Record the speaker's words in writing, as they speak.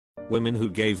Women who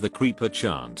gave the creep a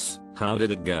chance. How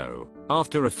did it go?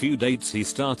 After a few dates he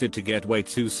started to get way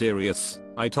too serious.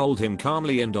 I told him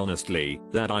calmly and honestly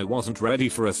that I wasn't ready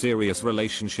for a serious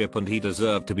relationship and he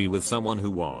deserved to be with someone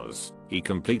who was. He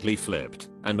completely flipped,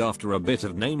 and after a bit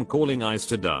of name calling I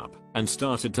stood up and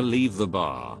started to leave the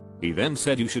bar. He then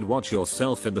said you should watch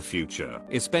yourself in the future,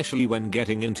 especially when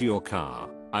getting into your car.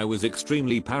 I was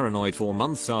extremely paranoid for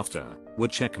months after,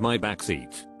 would check my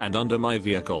backseat and under my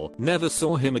vehicle. Never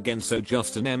saw him again, so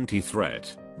just an empty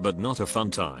threat, but not a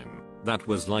fun time. That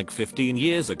was like 15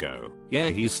 years ago. Yeah,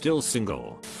 he's still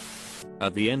single.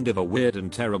 At the end of a weird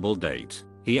and terrible date,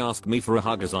 he asked me for a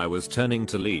hug as I was turning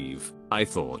to leave. I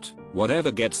thought,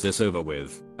 whatever gets this over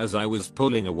with. As I was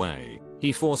pulling away,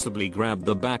 he forcibly grabbed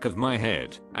the back of my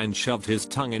head and shoved his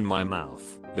tongue in my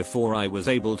mouth before I was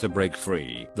able to break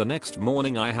free. The next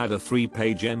morning I had a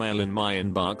 3-page email in my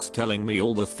inbox telling me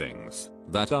all the things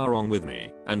that are wrong with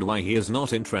me and why he is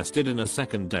not interested in a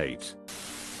second date.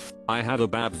 I had a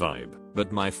bad vibe,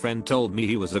 but my friend told me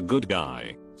he was a good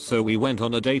guy. So we went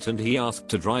on a date and he asked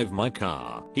to drive my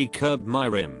car. He curbed my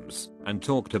rims and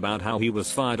talked about how he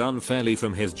was fired unfairly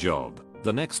from his job.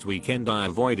 The next weekend I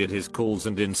avoided his calls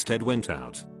and instead went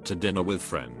out to dinner with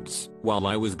friends. While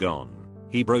I was gone,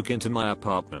 he broke into my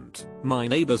apartment. My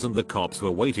neighbors and the cops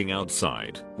were waiting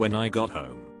outside. When I got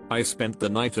home, I spent the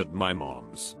night at my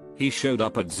mom's. He showed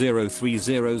up at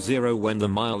 0300 when the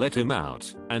mile let him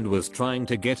out and was trying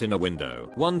to get in a window.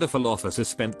 Wonderful officer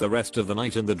spent the rest of the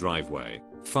night in the driveway.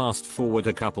 Fast forward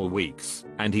a couple weeks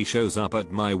and he shows up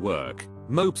at my work,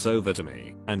 mopes over to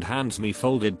me and hands me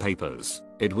folded papers.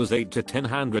 It was 8 to 10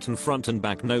 handwritten front and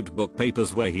back notebook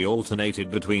papers where he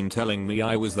alternated between telling me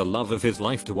I was the love of his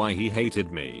life to why he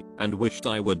hated me and wished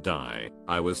I would die.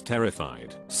 I was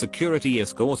terrified. Security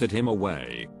escorted him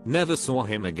away. Never saw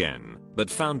him again,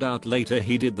 but found out later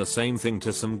he did the same thing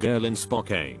to some girl in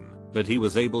Spokane, but he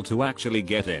was able to actually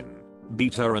get in,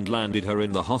 beat her and landed her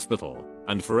in the hospital.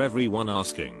 And for everyone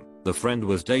asking, the friend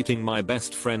was dating my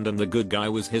best friend and the good guy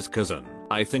was his cousin.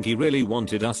 I think he really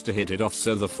wanted us to hit it off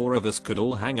so the four of us could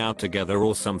all hang out together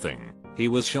or something. He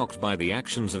was shocked by the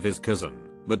actions of his cousin,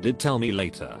 but did tell me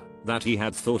later that he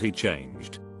had thought he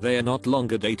changed. They are not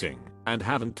longer dating and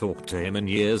haven't talked to him in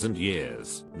years and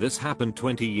years. This happened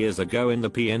 20 years ago in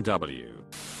the PNW.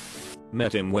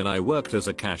 Met him when I worked as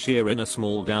a cashier in a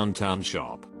small downtown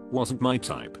shop. Wasn't my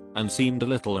type and seemed a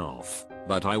little off,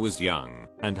 but I was young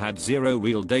and had zero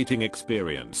real dating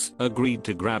experience. Agreed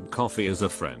to grab coffee as a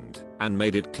friend and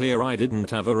made it clear I didn't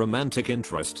have a romantic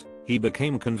interest. He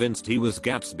became convinced he was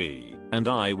Gatsby and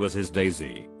I was his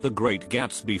Daisy. The Great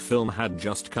Gatsby film had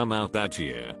just come out that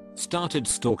year. Started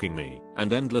stalking me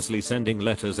and endlessly sending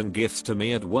letters and gifts to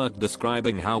me at work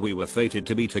describing how we were fated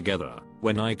to be together.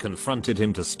 When I confronted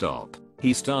him to stop,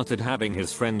 he started having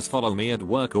his friends follow me at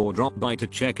work or drop by to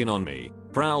check in on me.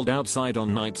 Prowled outside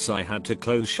on nights I had to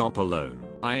close shop alone.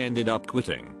 I ended up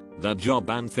quitting that job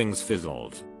and things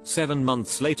fizzled. 7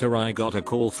 months later I got a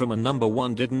call from a number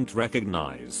one didn't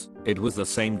recognize. It was the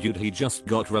same dude. He just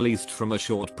got released from a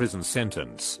short prison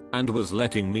sentence and was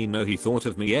letting me know he thought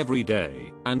of me every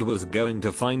day and was going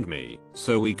to find me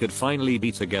so we could finally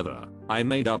be together. I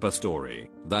made up a story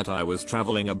that I was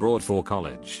traveling abroad for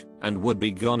college and would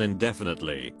be gone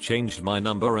indefinitely. Changed my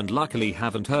number and luckily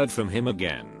haven't heard from him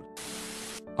again.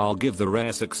 I'll give the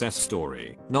rare success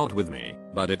story. Not with me,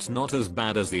 but it's not as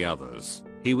bad as the others.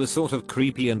 He was sort of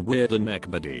creepy and weird and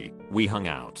neck buddy. We hung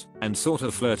out and sort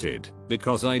of flirted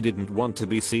because I didn't want to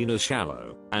be seen as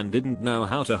shallow and didn't know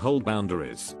how to hold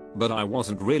boundaries, but I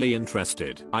wasn't really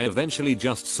interested. I eventually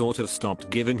just sort of stopped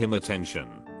giving him attention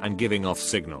and giving off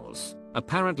signals.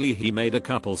 Apparently he made a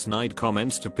couple snide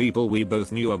comments to people we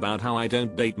both knew about how I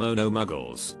don't date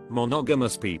monomuggles,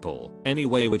 monogamous people,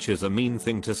 anyway, which is a mean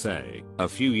thing to say. A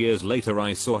few years later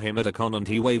I saw him at a con and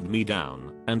he waved me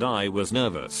down and I was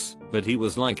nervous, but he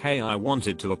was like, hey, I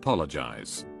wanted to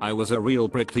apologize. I was a real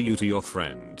prick to you, to your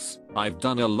friends. I've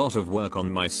done a lot of work on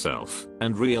myself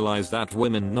and realized that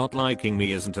women not liking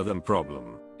me isn't a them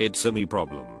problem. It's a me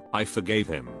problem. I forgave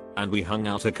him and we hung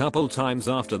out a couple times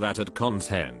after that at cons.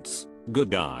 Hence,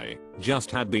 good guy, just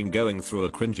had been going through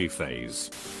a cringy phase.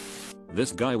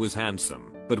 This guy was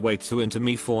handsome, but way too into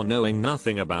me for knowing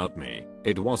nothing about me.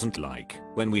 It wasn't like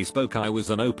when we spoke I was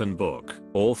an open book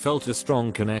or felt a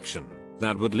strong connection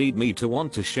that would lead me to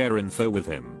want to share info with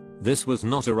him. This was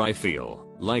not a I feel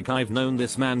like I've known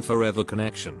this man forever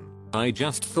connection. I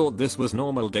just thought this was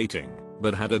normal dating,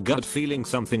 but had a gut feeling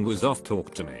something was off.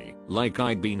 Talked to me like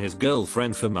I'd been his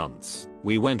girlfriend for months.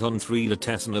 We went on 3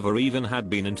 dates, never even had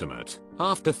been intimate.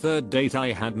 After third date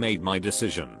I had made my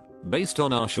decision based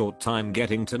on our short time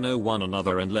getting to know one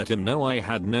another, and let him know I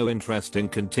had no interest in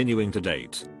continuing to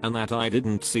date and that I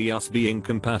didn't see us being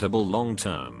compatible long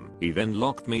term. He then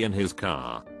locked me in his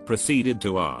car, proceeded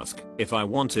to ask if I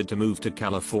wanted to move to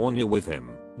California with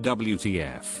him,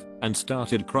 WTF, and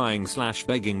started crying /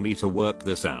 begging me to work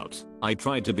this out. I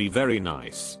tried to be very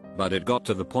nice, but it got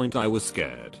to the point I was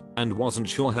scared and wasn't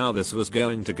sure how this was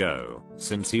going to go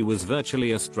since he was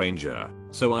virtually a stranger.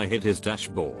 So I hit his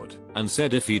dashboard and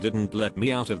said if he didn't let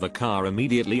me out of the car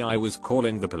immediately I was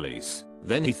calling the police.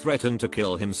 Then he threatened to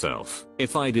kill himself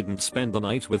if I didn't spend the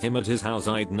night with him at his house.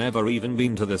 I'd never even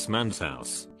been to this man's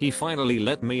house. He finally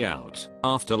let me out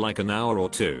after like an hour or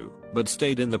two, but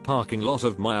stayed in the parking lot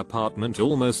of my apartment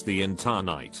almost the entire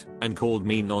night and called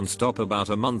me non-stop. About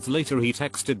a month later he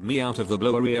texted me out of the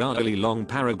blue a really long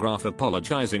paragraph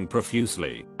apologizing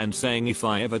profusely and saying if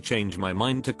I ever change my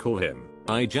mind to call him.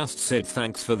 I just said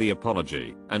thanks for the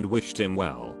apology and wished him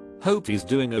well. Hope he's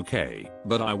doing okay,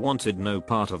 but I wanted no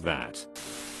part of that.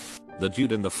 The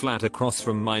dude in the flat across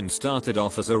from mine started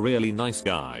off as a really nice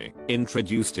guy,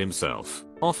 introduced himself,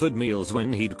 offered meals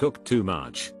when he'd cooked too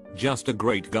much, just a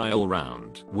great guy all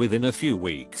round. Within a few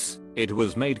weeks, it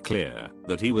was made clear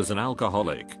that he was an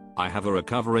alcoholic. I have a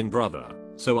recovering brother,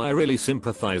 so I really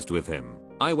sympathized with him.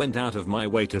 I went out of my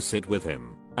way to sit with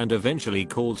him and eventually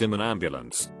called him an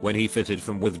ambulance when he fitted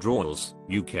from withdrawals,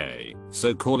 UK.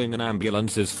 So calling an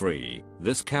ambulance is free.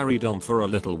 This carried on for a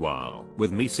little while,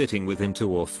 with me sitting with him 2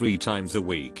 or 3 times a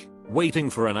week, waiting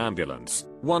for an ambulance.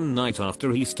 One night after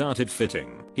he started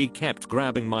fitting, he kept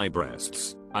grabbing my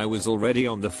breasts. I was already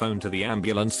on the phone to the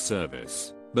ambulance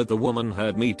service, but the woman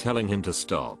heard me telling him to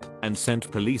stop and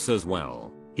sent police as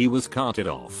well. He was carted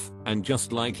off, and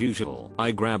just like usual,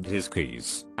 I grabbed his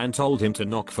keys and told him to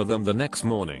knock for them the next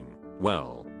morning.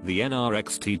 Well, the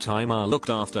NRXT time I looked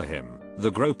after him, the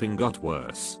groping got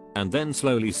worse, and then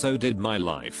slowly so did my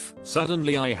life.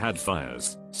 Suddenly I had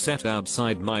fires set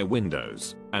outside my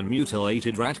windows, and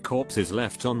mutilated rat corpses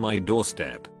left on my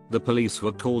doorstep. The police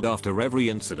were called after every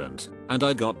incident, and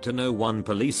I got to know one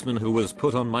policeman who was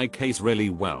put on my case really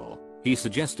well. He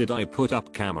suggested I put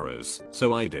up cameras,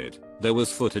 so I did. There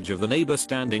was footage of the neighbor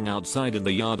standing outside in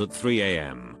the yard at 3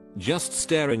 AM, just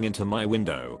staring into my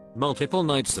window, multiple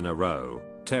nights in a row.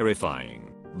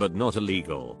 Terrifying, but not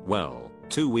illegal. Well,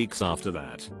 2 weeks after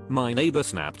that, my neighbor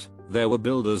snapped. There were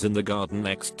builders in the garden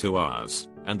next to ours,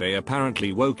 and they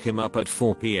apparently woke him up at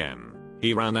 4 PM.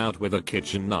 He ran out with a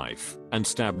kitchen knife and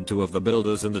stabbed 2 of the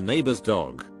builders and the neighbor's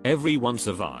dog. Everyone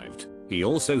survived. He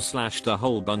also slashed a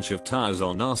whole bunch of tires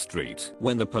on our street.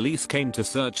 When the police came to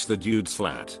search the dude's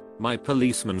flat, my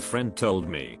policeman friend told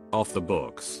me, off the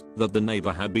books, that the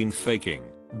neighbor had been faking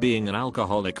being an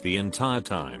alcoholic the entire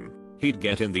time. He'd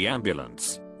get in the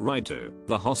ambulance, ride to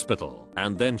the hospital,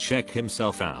 and then check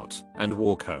himself out and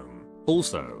walk home.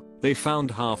 Also, they found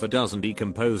half a dozen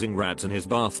decomposing rats in his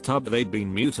bathtub. They'd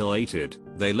been mutilated.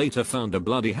 They later found a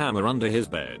bloody hammer under his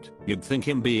bed. You'd think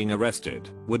him being arrested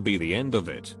would be the end of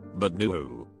it, but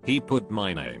no. He put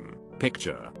my name,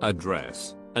 picture,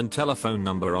 address, and telephone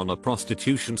number on a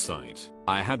prostitution site.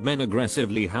 I had men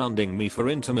aggressively hounding me for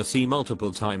intimacy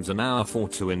multiple times an hour for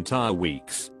 2 entire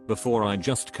weeks, before I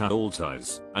just cut all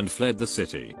ties and fled the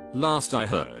city. Last I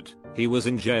heard, he was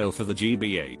in jail for the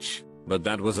GBH. But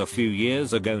that was a few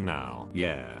years ago now.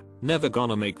 Yeah, never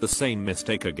gonna make the same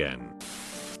mistake again.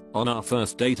 On our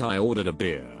first date I ordered a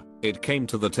beer. It came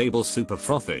to the table super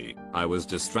frothy. I was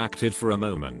distracted for a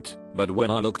moment, but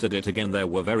when I looked at it again there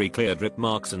were very clear drip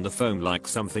marks in the foam like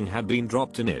something had been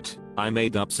dropped in it. I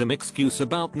made up some excuse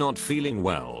about not feeling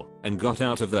well and got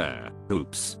out of there.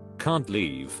 Oops, can't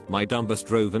leave. My dumb ass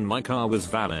drove and my car was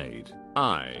valeted.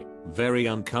 I, very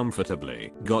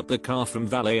uncomfortably, got the car from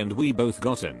valet and we both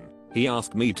got in. He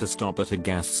asked me to stop at a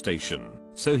gas station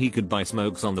so he could buy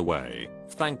smokes on the way.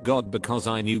 Thank God, because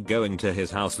I knew going to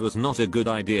his house was not a good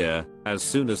idea. As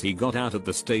soon as he got out at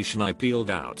the station I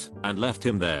peeled out and left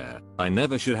him there. I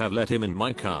never should have let him in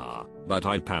my car, but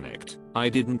I panicked. I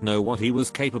didn't know what he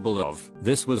was capable of.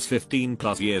 This was 15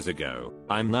 plus years ago.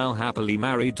 I'm now happily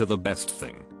married to the best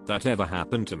thing that ever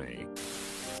happened to me.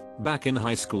 Back in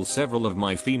high school several of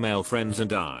my female friends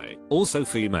and I, also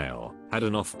female, had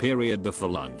an off period before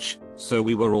lunch, so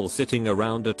we were all sitting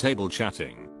around a table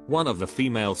chatting. One of the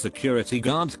female security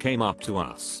guards came up to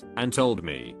us and told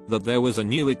me that there was a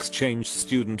new exchange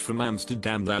student from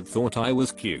Amsterdam that thought I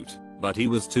was cute, but he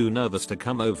was too nervous to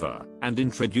come over and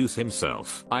introduce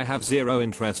himself. I have zero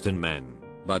interest in men,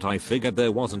 but I figured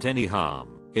there wasn't any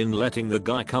harm in letting the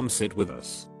guy come sit with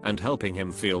us and helping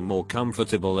him feel more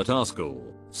comfortable at our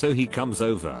school. So he comes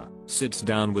over, sits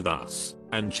down with us,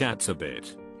 and chats a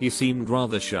bit. He seemed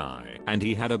rather shy and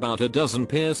he had about a dozen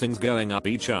piercings going up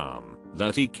each arm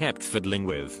that he kept fiddling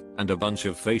with and a bunch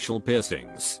of facial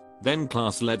piercings. Then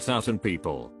class lets out and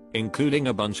people, including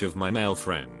a bunch of my male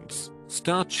friends,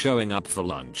 start showing up for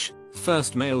lunch.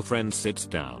 First male friend sits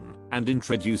down and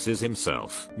introduces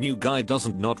himself. New guy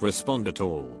doesn't not respond at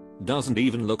all. Doesn't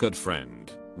even look at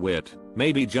friend. Weird.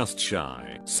 Maybe just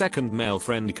shy. Second male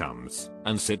friend comes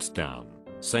and sits down.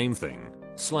 Same thing.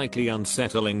 Slightly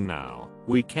unsettling now.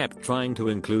 We kept trying to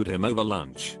include him over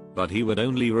lunch, but he would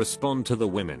only respond to the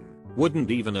women.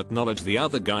 Wouldn't even acknowledge the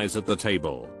other guys at the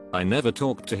table. I never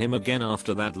talked to him again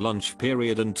after that lunch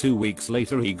period, and 2 weeks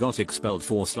later he got expelled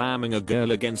for slamming a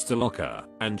girl against a locker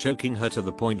and choking her to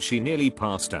the point she nearly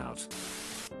passed out.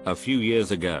 A few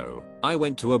years ago, I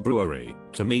went to a brewery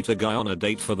to meet a guy on a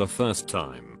date for the first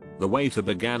time. The waiter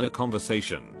began a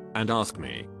conversation and asked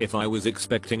me if I was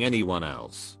expecting anyone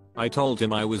else. I told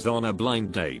him I was on a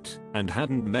blind date and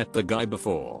hadn't met the guy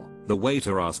before. The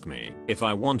waiter asked me if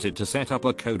I wanted to set up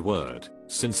a code word,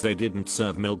 since they didn't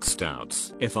serve milk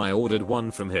stouts. If I ordered one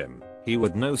from him, he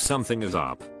would know something is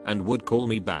up and would call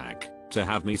me back to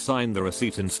have me sign the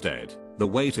receipt instead. The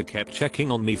waiter kept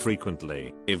checking on me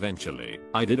frequently. Eventually,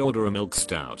 I did order a milk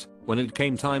stout. When it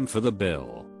came time for the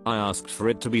bill, I asked for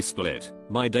it to be split.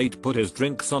 My date put his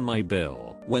drinks on my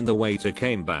bill. When the waiter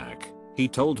came back, he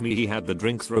told me he had the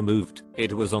drinks removed.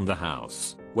 It was on the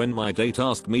house. When my date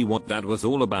asked me what that was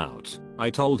all about, I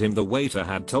told him the waiter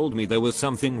had told me there was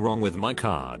something wrong with my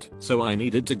card, so I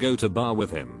needed to go to bar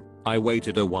with him. I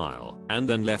waited a while and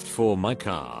then left for my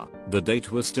car. The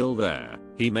date was still there.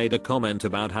 He made a comment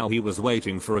about how he was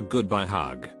waiting for a goodbye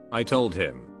hug. I told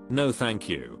him, no thank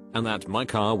you, and that my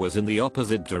car was in the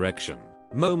opposite direction.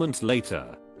 Moments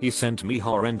later, he sent me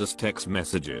horrendous text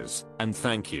messages and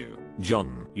thank you,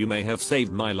 John, you may have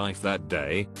saved my life that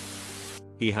day.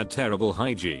 He had terrible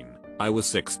hygiene. I was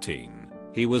 16.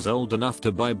 He was old enough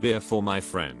to buy beer for my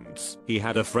friends. He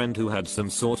had a friend who had some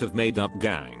sort of made up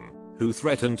gang who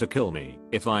threatened to kill me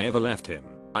if I ever left him.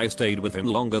 I stayed with him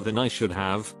longer than I should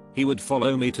have. He would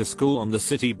follow me to school on the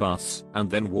city bus and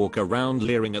then walk around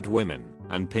leering at women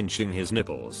and pinching his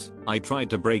nipples. I tried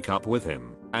to break up with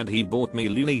him and he bought me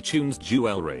Looney Tunes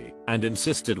jewelry and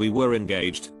insisted we were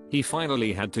engaged. He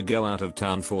finally had to go out of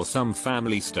town for some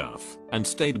family stuff and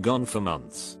stayed gone for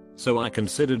months. So I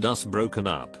considered us broken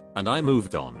up and I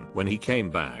moved on. When he came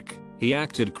back, he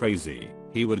acted crazy.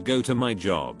 He would go to my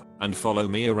job and follow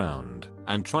me around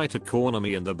and try to corner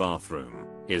me in the bathroom.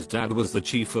 His dad was the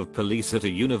chief of police at a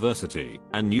university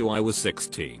and knew I was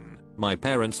 16. My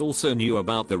parents also knew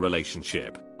about the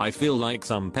relationship. I feel like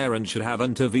some parents should have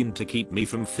intervened to keep me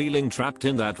from feeling trapped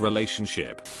in that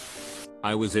relationship.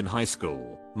 I was in high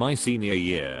school, my senior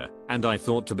year, and I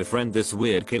thought to befriend this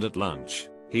weird kid at lunch.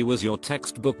 He was your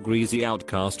textbook greasy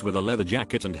outcast with a leather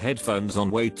jacket and headphones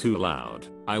on way too loud.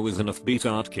 I was an offbeat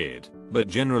art kid, but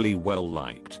generally well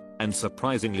liked, and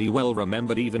surprisingly well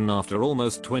remembered even after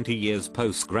almost 20 years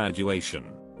post-graduation.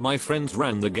 My friends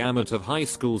ran the gamut of high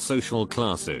school social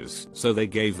classes, so they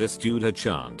gave this dude a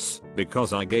chance.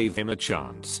 Because I gave him a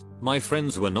chance, my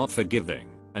friends were not forgiving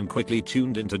and quickly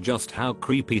tuned into just how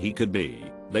creepy he could be.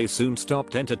 They soon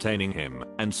stopped entertaining him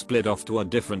and split off to a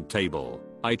different table.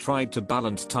 I tried to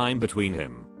balance time between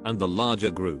him and the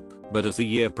larger group, but as the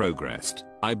year progressed,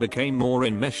 I became more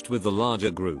enmeshed with the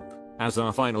larger group, as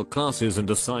our final classes and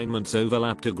assignments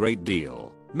overlapped a great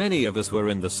deal. Many of us were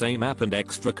in the same app and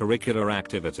extracurricular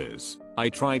activities. I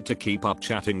tried to keep up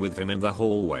chatting with him in the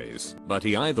hallways, but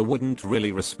he either wouldn't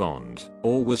really respond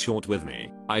or was short with me.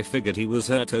 I figured he was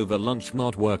hurt over lunch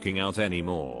not working out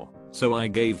anymore, so I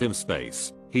gave him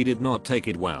space. He did not take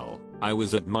it well. I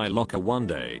was at my locker one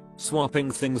day,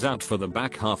 swapping things out for the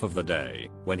back half of the day,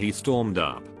 when he stormed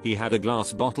up. He had a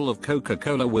glass bottle of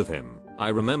Coca-Cola with him. I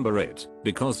remember it,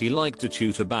 because he liked to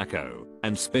chew tobacco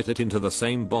and spit it into the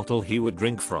same bottle he would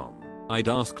drink from. I'd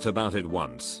asked about it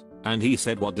once, and he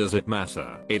said, what does it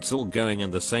matter? It's all going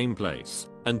in the same place,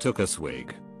 and took a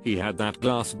swig. He had that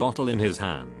glass bottle in his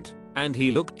hand, and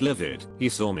he looked livid. He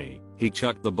saw me, he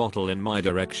chucked the bottle in my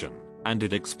direction, and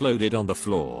it exploded on the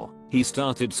floor. He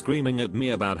started screaming at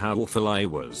me about how awful I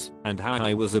was, and how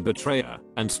I was a betrayer,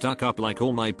 and stuck up like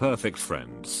all my perfect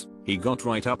friends. He got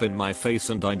right up in my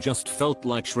face and I just felt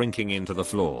like shrinking into the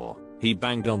floor. He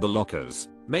banged on the lockers,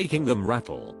 making them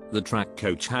rattle. The track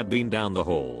coach had been down the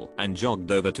hall and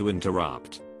jogged over to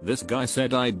interrupt. This guy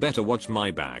said I'd better watch my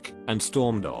back and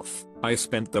stormed off. I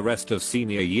spent the rest of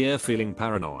senior year feeling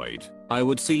paranoid. I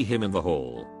would see him in the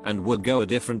hall and would go a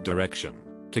different direction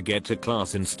to get to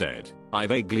class instead. I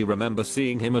vaguely remember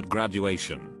seeing him at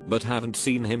graduation, but haven't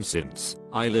seen him since.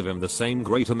 I live in the same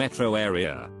greater metro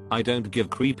area. I don't give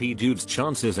creepy dudes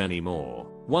chances anymore.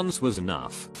 Once was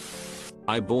enough.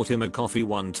 I bought him a coffee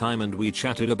one time and we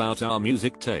chatted about our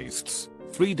music tastes.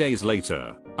 3 days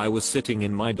later, I was sitting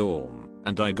in my dorm,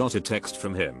 and I got a text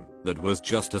from him that was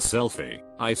just a selfie.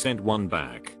 I sent one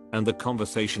back, and the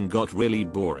conversation got really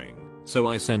boring, so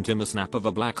I sent him a snap of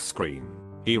a black screen.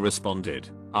 He responded,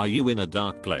 "Are you in a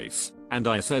dark place?" And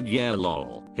I said, "Yeah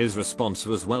lol." His response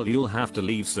was, "Well, you'll have to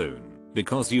leave soon,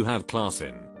 because you have class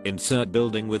in insert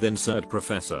building with insert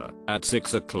professor at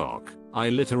 6 o'clock. I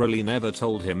literally never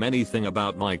told him anything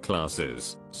about my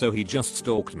classes, so he just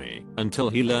stalked me until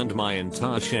he learned my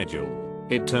entire schedule.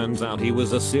 It turns out he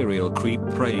was a serial creep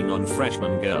preying on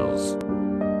freshman girls.